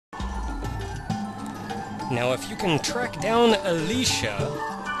Now if you can track down Alicia,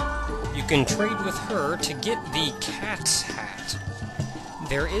 you can trade with her to get the cat's hat.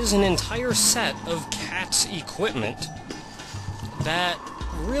 There is an entire set of cat's equipment that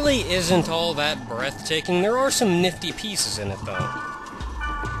really isn't all that breathtaking. There are some nifty pieces in it, though.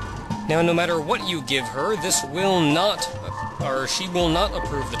 Now, no matter what you give her, this will not, or she will not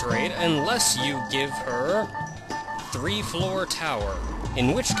approve the trade unless you give her 3-floor tower,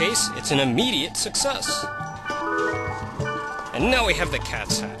 in which case it's an immediate success. And now we have the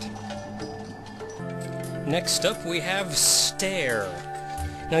cat's hat. Next up, we have Stare.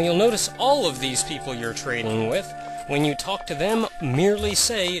 Now, you'll notice all of these people you're trading with, when you talk to them, merely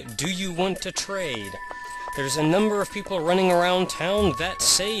say, "Do you want to trade?" There's a number of people running around town that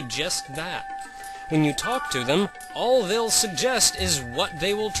say just that. When you talk to them, all they'll suggest is what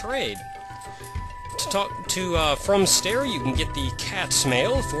they will trade. To talk to from Stare, you can get the cat's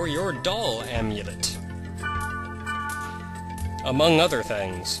mail for your doll amulet, among other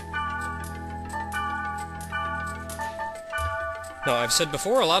things. Now, I've said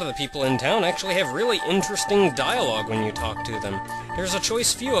before, a lot of the people in town actually have really interesting dialogue when you talk to them. There's a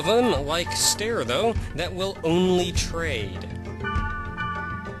choice few of them, like Stare, though, that will only trade.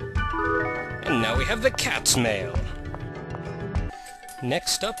 And now we have the cat's mail.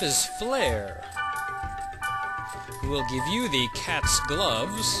 Next up is Flare, who will give you the cat's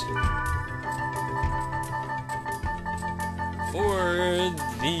gloves for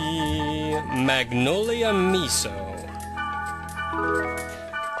the Magnolia Miso.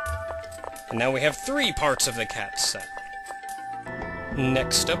 And now we have 3 parts of the cat set.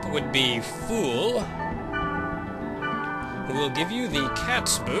 Next up would be Fool, who will give you the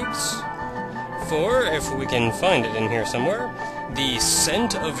cat's boots for, if we can find it in here somewhere, the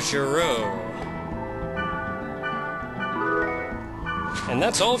Scent of Giraud. And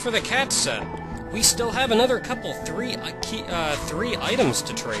that's all for the cat set. We still have another couple, 3 items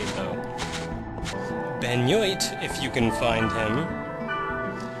to trade, though. Benoit, if you can find him,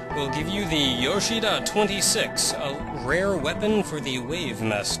 will give you the Yoshida 26, a rare weapon for the Wave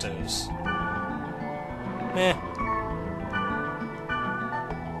Masters.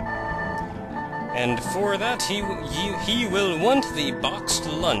 And for that, he will want the boxed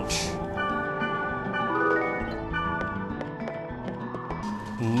lunch.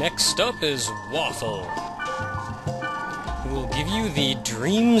 Next up is Waffle, who will give you the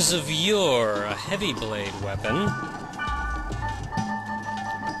Dreams of Yore, a heavy blade weapon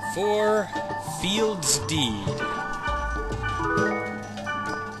for Field's Deed.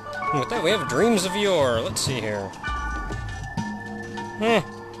 And with that, we have Dreams of Yore. Let's see here.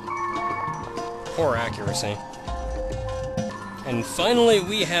 Poor accuracy. And finally,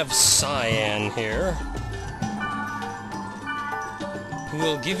 we have Cyan here, who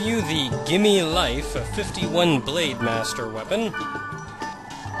will give you the Gimme Life, a 51 Blade Master weapon,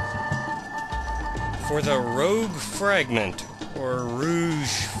 for the Rogue Fragment, or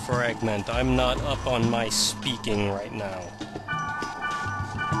Rouge Fragment. I'm not up on my speaking right now.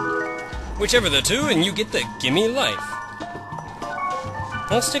 Whichever the two, and you get the Gimme Life.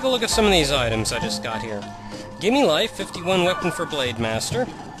 Let's take a look at some of these items I just got here. Gimme Life, 51 weapon for Blade Master.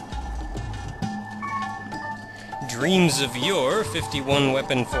 Dreams of Yore, 51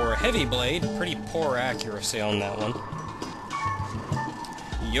 weapon for Heavy Blade. Pretty poor accuracy on that one.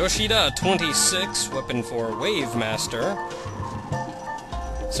 Yoshida 26, weapon for Wave Master.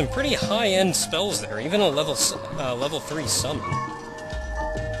 Some pretty high-end spells there, even a level 3 summon.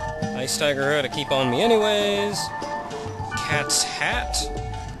 Ice Tiger to keep on me anyways. Cat's Hat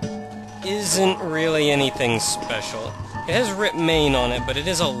isn't really anything special. It has Rip Mane on it, but it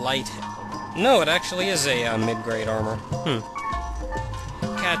is a light hit. No, it actually is a mid-grade armor.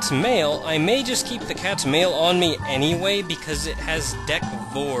 Cat's Mail, I may just keep the Cat's Mail on me anyway because it has Deck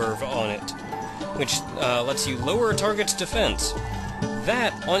Vorv on it, which lets you lower a target's defense.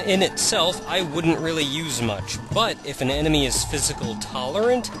 That, in itself, I wouldn't really use much, but if an enemy is physical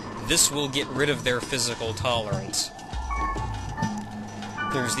tolerant, this will get rid of their physical tolerance.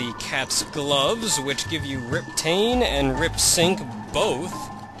 There's the Cat's Gloves, which give you Rip Tain and Rip Sink both,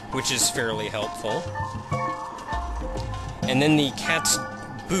 which is fairly helpful. And then the Cat's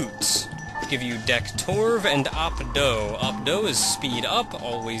Boots, which give you Deck Torv and Opdo. Opdo is speed up,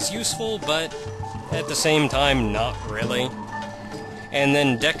 always useful, but at the same time, not really. And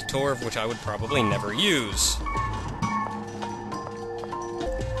then Deck Torv, which I would probably never use.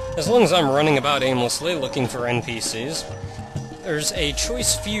 As long as I'm running about aimlessly looking for NPCs, there's a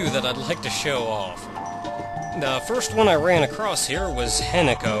choice few that I'd like to show off. The first one I ran across here was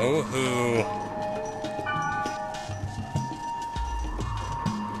Heneko, who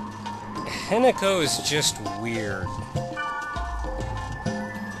Teneko is just weird.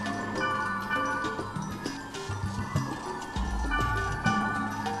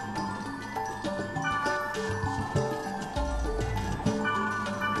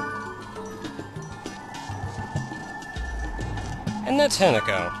 And that's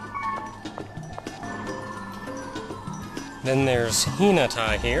Heneko. Then there's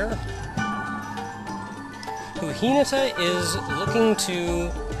Hinata here, who Hinata is looking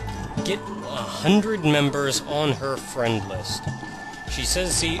to get 100 members on her friend list. She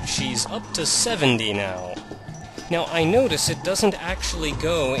says she's up to 70 now. Now, I notice it doesn't actually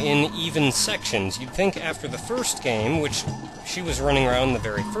go in even sections. You'd think after the first game, which she was running around the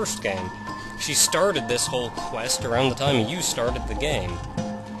very first game, she started this whole quest around the time you started the game.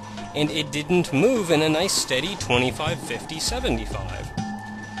 And it didn't move in a nice steady 25, 50, 75.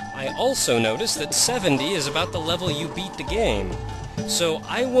 I also noticed that 70 is about the level you beat the game. So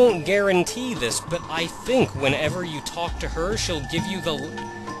I won't guarantee this, but I think whenever you talk to her, she'll give you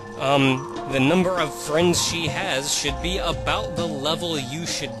the number of friends she has should be about the level you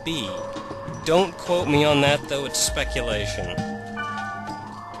should be. Don't quote me on that, though, it's speculation.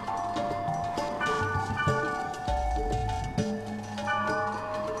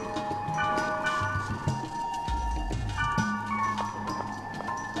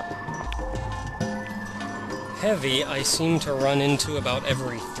 Heavy I seem to run into about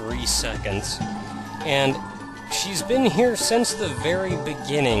every 3 seconds, and she's been here since the very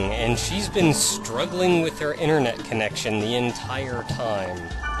beginning, and she's been struggling with her internet connection the entire time.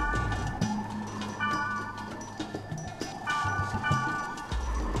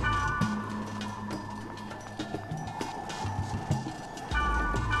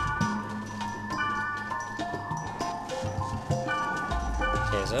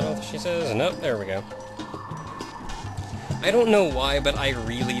 Okay, is that all she says? Nope, there we go. I don't know why, but I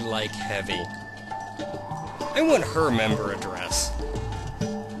really like Heavy. I want her member address.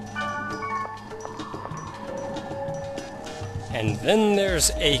 And then there's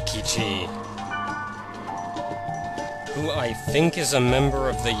Eikichi, who I think is a member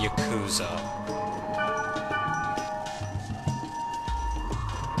of the Yakuza.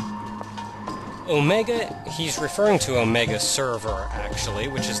 Omega, he's referring to Omega Server, actually,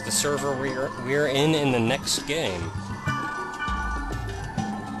 which is the server we're in the next game.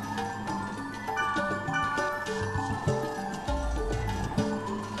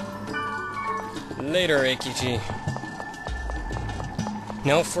 Later, Eikichi.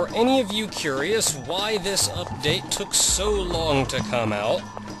 Now, for any of you curious why this update took so long to come out,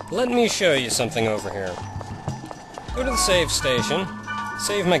 let me show you something over here. Go to the save station,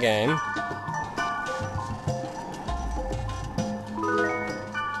 save my game,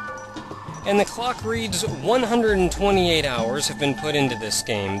 and the clock reads 128 hours have been put into this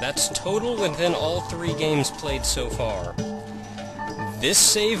game. That's total within all 3 games played so far. This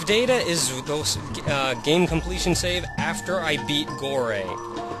save data is the game completion save after I beat Gore.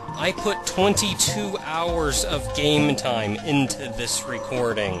 I put 22 hours of game time into this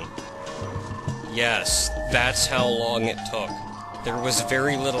recording. Yes, that's how long it took. There was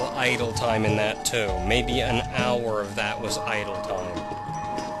very little idle time in that too. Maybe an hour of that was idle time.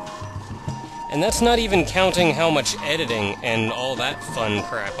 And that's not even counting how much editing and all that fun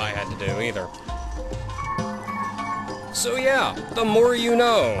crap I had to do either. So yeah, the more you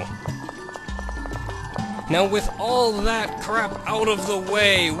know. Now with all that crap out of the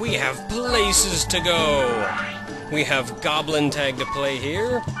way, we have places to go. We have Goblin Tag to play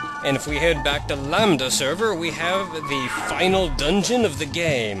here, and if we head back to Lambda server, we have the final dungeon of the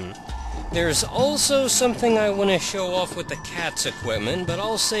game. There's also something I want to show off with the cat's equipment, but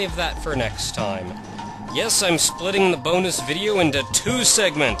I'll save that for next time. Yes, I'm splitting the bonus video into 2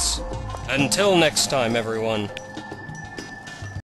 segments. Until next time, everyone.